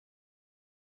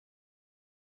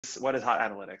what is hot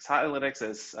analytics? Hot analytics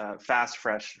is fast,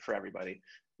 fresh for everybody.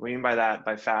 We mean by that,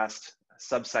 by fast,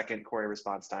 sub-second query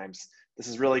response times. This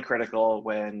is really critical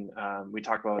when we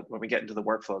get into the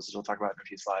workflows, as we'll talk about in a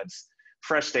few slides.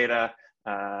 Fresh data,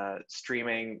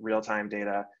 streaming real-time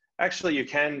data. Actually, you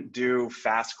can do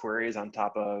fast queries on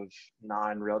top of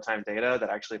non-real-time data. That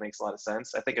actually makes a lot of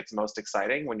sense. I think it's most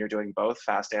exciting when you're doing both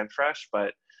fast and fresh,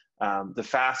 but the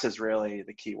fast is really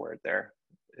the key word there.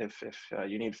 If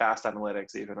you need fast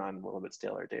analytics, even on a little bit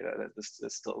staler data, this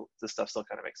stuff still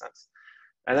kind of makes sense.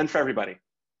 And then for everybody,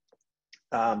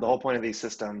 the whole point of these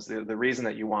systems, the reason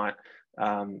that you want,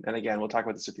 and again, we'll talk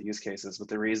about this with the use cases, but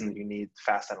the reason that you need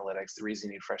fast analytics, the reason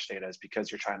you need fresh data is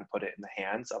because you're trying to put it in the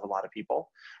hands of a lot of people.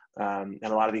 And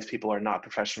a lot of these people are not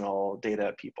professional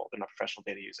data people. They're not professional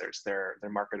data users. They're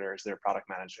marketers, they're product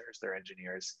managers, they're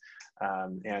engineers.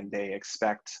 And they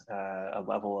expect a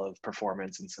level of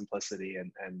performance and simplicity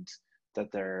and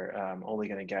that they're only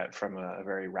going to get from a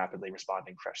very rapidly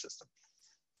responding fresh system.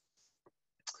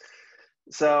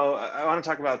 So I want to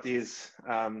talk about these.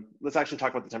 Let's actually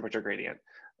talk about the temperature gradient.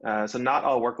 So not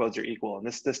all workloads are equal. And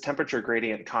this temperature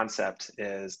gradient concept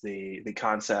is the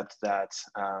concept that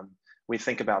we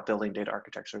think about building data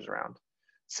architectures around.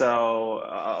 So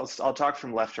I'll talk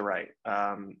from left to right.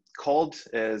 Cold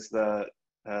is the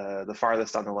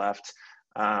farthest on the left.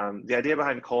 The idea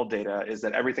behind cold data is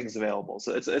that everything's available.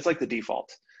 So it's like the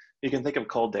default. You can think of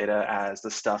cold data as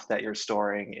the stuff that you're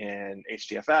storing in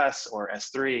HDFS or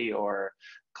S3 or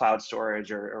cloud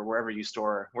storage or wherever you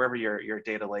store, wherever your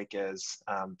data lake is,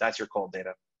 that's your cold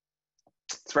data.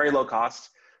 It's very low cost.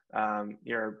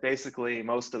 You're basically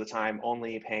most of the time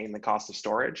only paying the cost of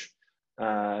storage.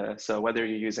 So whether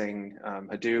you're using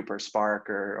Hadoop or Spark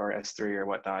or S3 or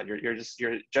whatnot, you're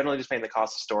generally just paying the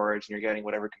cost of storage, and you're getting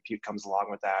whatever compute comes along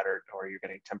with that, or you're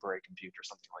getting temporary compute or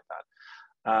something like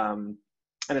that.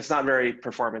 And it's not very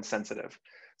performance sensitive.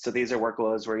 So these are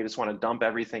workloads where you just want to dump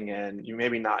everything in. You may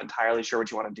be not entirely sure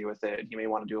what you want to do with it. You may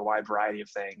want to do a wide variety of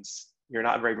things. You're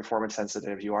not very performance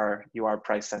sensitive. You are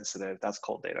price sensitive. That's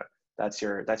cold data. That's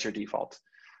your default.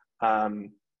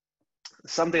 Some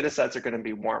data sets are going to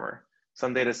be warmer.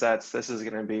 Some data sets, this is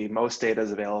going to be most data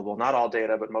is available. Not all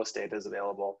data, but most data is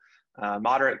available.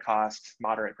 Moderate cost,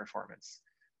 moderate performance.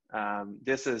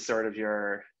 This is sort of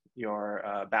your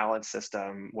balance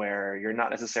system where you're not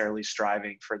necessarily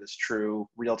striving for this true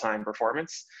real-time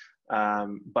performance,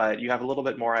 but you have a little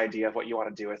bit more idea of what you want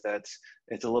to do with it.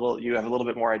 You have a little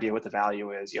bit more idea what the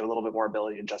value is. You have a little bit more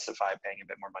ability to justify paying a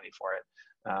bit more money for it.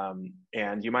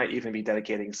 And you might even be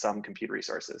dedicating some compute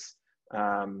resources.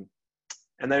 And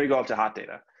then we go up to hot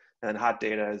data. And hot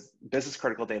data is business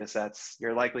critical data sets.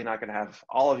 You're likely not going to have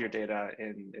all of your data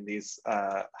in these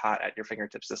hot at your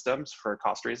fingertip systems for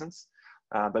cost reasons.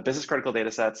 But business critical data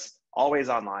sets, always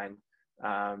online,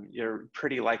 you're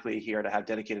pretty likely here to have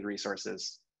dedicated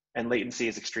resources, and latency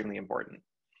is extremely important.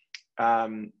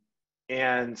 And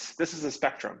this is a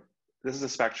spectrum.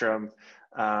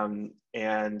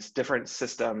 And different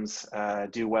systems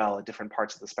do well at different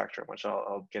parts of the spectrum, which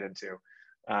I'll get into.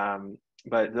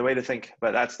 But the way to think,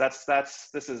 but this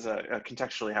is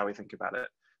contextually how we think about it.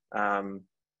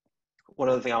 One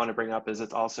other thing I want to bring up is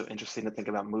it's also interesting to think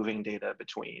about moving data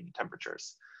between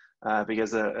temperatures,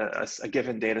 because a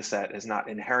given data set is not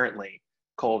inherently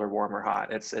cold or warm or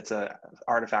hot. It's a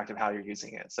artifact of how you're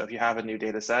using it. So if you have a new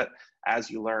data set,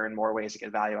 as you learn more ways to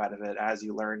get value out of it, as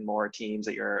you learn more teams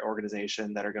at your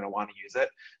organization that are going to want to use it,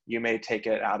 you may take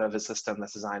it out of a system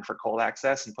that's designed for cold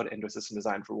access and put it into a system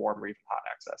designed for warm or even hot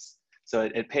access. So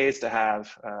it pays to have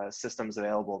systems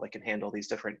available that can handle these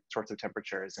different sorts of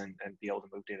temperatures and be able to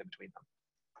move data between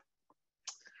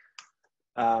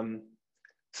them.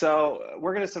 So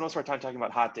we're going to spend most of our time talking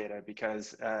about hot data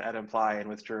because at Imply and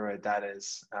with Druid, that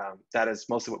is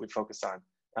mostly what we focused on.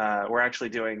 We're actually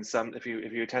doing some, if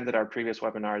you attended our previous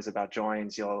webinars about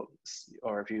joins,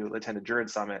 or if you attended Druid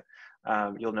Summit,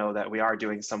 you'll know that we are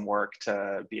doing some work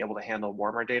to be able to handle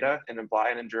warmer data in Imply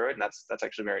and in Druid, and that's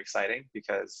actually very exciting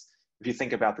because if you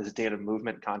think about this data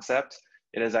movement concept,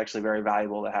 it is actually very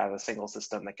valuable to have a single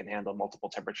system that can handle multiple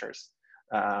temperatures.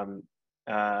 But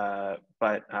for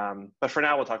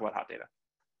now, we'll talk about hot data.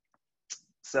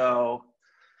 So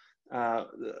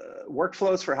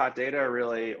workflows for hot data are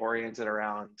really oriented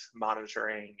around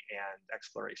monitoring and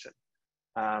exploration.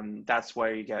 That's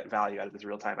where you get value out of this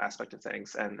real-time aspect of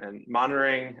things. And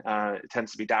monitoring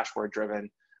tends to be dashboard driven,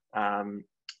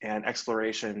 and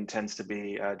exploration tends to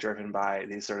be driven by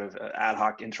these sort of ad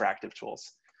hoc interactive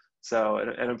tools. So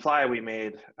at Imply, we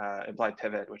made Imply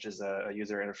Pivot, which is a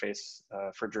user interface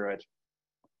for Druid.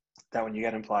 That when you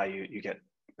get Imply, you get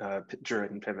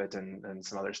Druid and Pivot and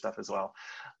some other stuff as well.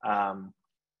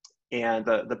 And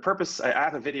the purpose, I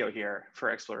have a video here for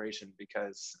exploration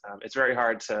because it's very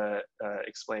hard to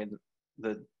explain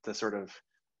the sort of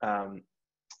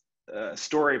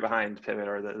story behind Pivot,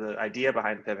 or the idea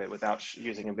behind Pivot, without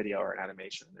using a video or an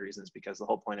animation. The reason is because the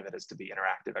whole point of it is to be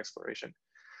interactive exploration.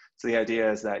 So the idea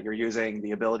is that you're using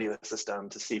the ability of the system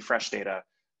to see fresh data,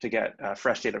 to get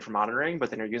fresh data for monitoring, but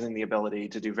then you're using the ability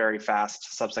to do very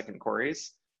fast sub-second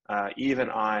queries, even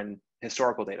on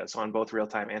historical data. So on both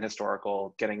real-time and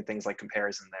historical, getting things like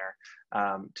comparison there,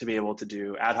 to be able to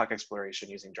do ad hoc exploration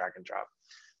using drag and drop.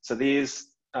 So these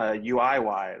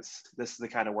UI-wise, this is the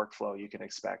kind of workflow you can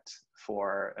expect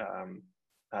for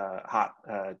hot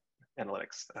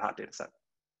analytics, a hot data set.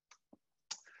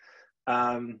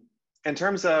 In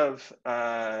terms of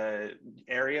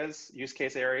areas, use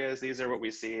case areas, these are what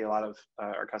we see a lot of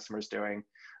our customers doing.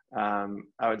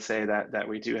 I would say that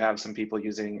we do have some people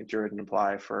using Druid and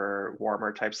Imply for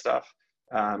warmer type stuff.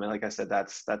 And like I said,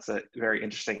 that's a very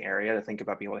interesting area to think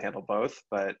about being able to handle both.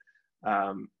 But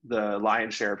the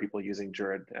lion's share of people using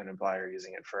Druid and Imply are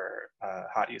using it for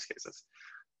hot use cases.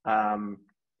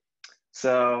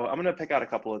 So I'm going to pick out a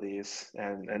couple of these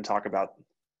and talk about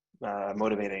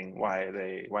motivating why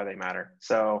they matter.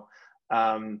 So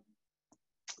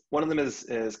one of them is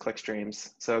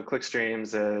clickstreams. So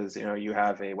clickstreams is, you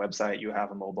have a website, you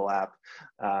have a mobile app,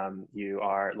 you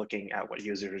are looking at what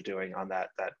users are doing on that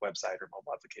website or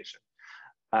mobile application.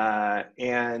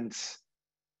 And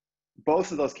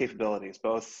both of those capabilities,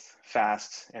 both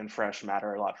fast and fresh,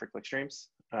 matter a lot for clickstreams.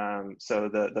 So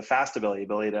the fast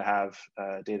ability to have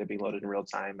data being loaded in real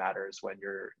time matters when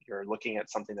you're looking at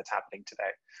something that's happening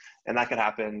today. And that could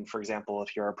happen, for example,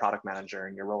 if you're a product manager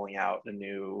and you're rolling out a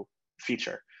new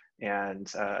feature and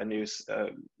there's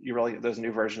a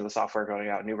new version of the software going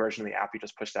out, a new version of the app you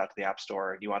just pushed out to the App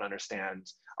Store. You want to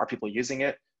understand, are people using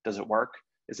it? Does it work?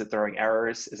 Is it throwing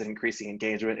errors? Is it increasing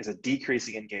engagement? Is it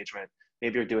decreasing engagement?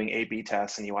 Maybe you're doing A/B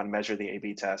tests and you want to measure the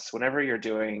A/B tests. Whenever you're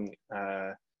doing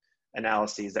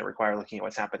analyses that require looking at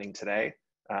what's happening today,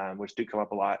 which do come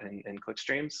up a lot in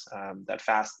clickstreams, that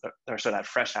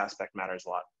fresh aspect matters a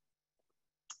lot.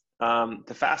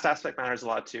 The fast aspect matters a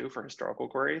lot too for historical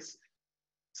queries.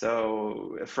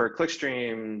 So for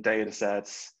clickstream data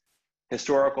sets,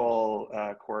 historical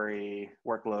query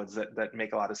workloads that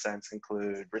make a lot of sense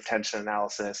include retention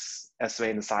analysis,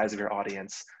 estimating the size of your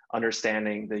audience,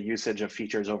 understanding the usage of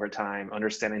features over time,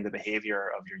 understanding the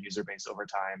behavior of your user base over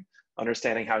time,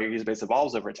 understanding how your user base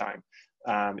evolves over time.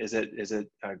 Is it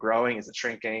growing? Is it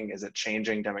shrinking? Is it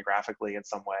changing demographically in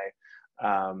some way?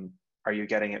 Are you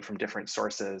getting it from different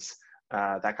sources?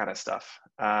 That kind of stuff.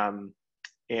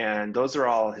 And those are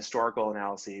all historical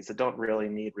analyses that don't really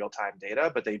need real-time data,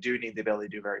 but they do need the ability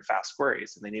to do very fast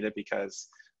queries. And they need it because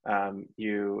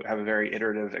you have a very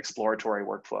iterative exploratory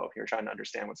workflow. You're trying to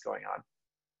understand what's going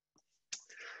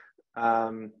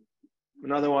on.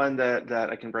 Another one that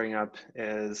I can bring up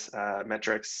is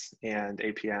metrics and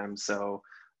APM. So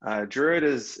Druid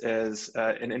is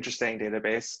an interesting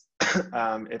database.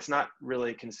 It's not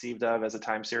really conceived of as a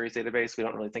time series database. We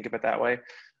don't really think of it that way.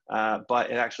 But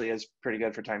it actually is pretty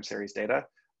good for time series data.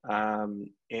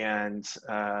 And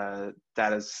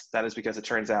that is because it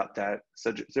turns out that,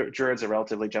 so Druid's a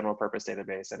relatively general purpose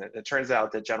database, and it turns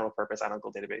out that general purpose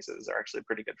analytical databases are actually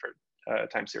pretty good for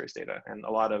time series data. And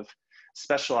a lot of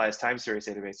specialized time series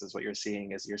databases, what you're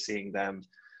seeing them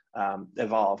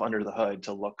evolve under the hood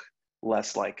to look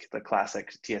less like the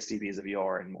classic TSDBs of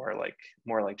yore and more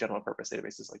like general purpose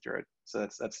databases like Druid. So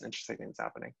that's an interesting thing that's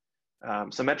happening.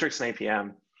 So metrics and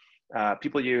APM.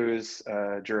 People use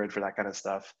Druid for that kind of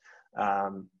stuff.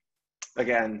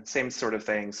 Again, same sort of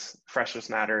things. Freshness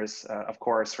matters, of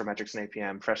course, for metrics and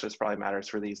APM. Freshness probably matters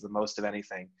for these the most of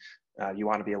anything. You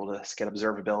want to be able to get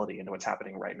observability into what's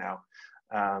happening right now.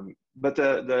 But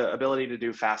the ability to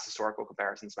do fast historical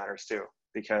comparisons matters too,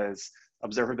 because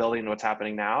observability into what's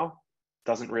happening now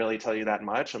doesn't really tell you that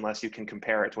much unless you can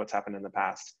compare it to what's happened in the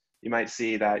past. You might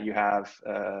see that you have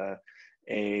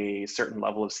a certain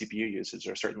level of CPU usage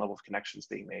or a certain level of connections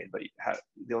being made, but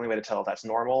the only way to tell if that's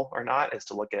normal or not is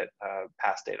to look at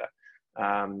past data.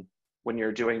 When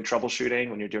you're doing troubleshooting,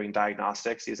 when you're doing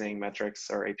diagnostics using metrics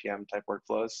or APM type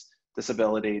workflows, this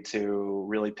ability to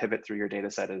really pivot through your data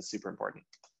set is super important.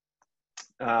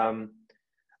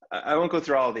 I won't go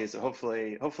through all of these.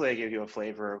 Hopefully I gave you a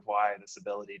flavor of why this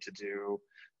ability to do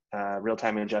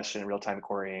real-time ingestion, real-time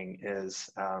querying is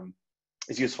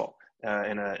useful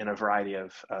in a variety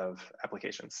of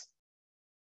applications.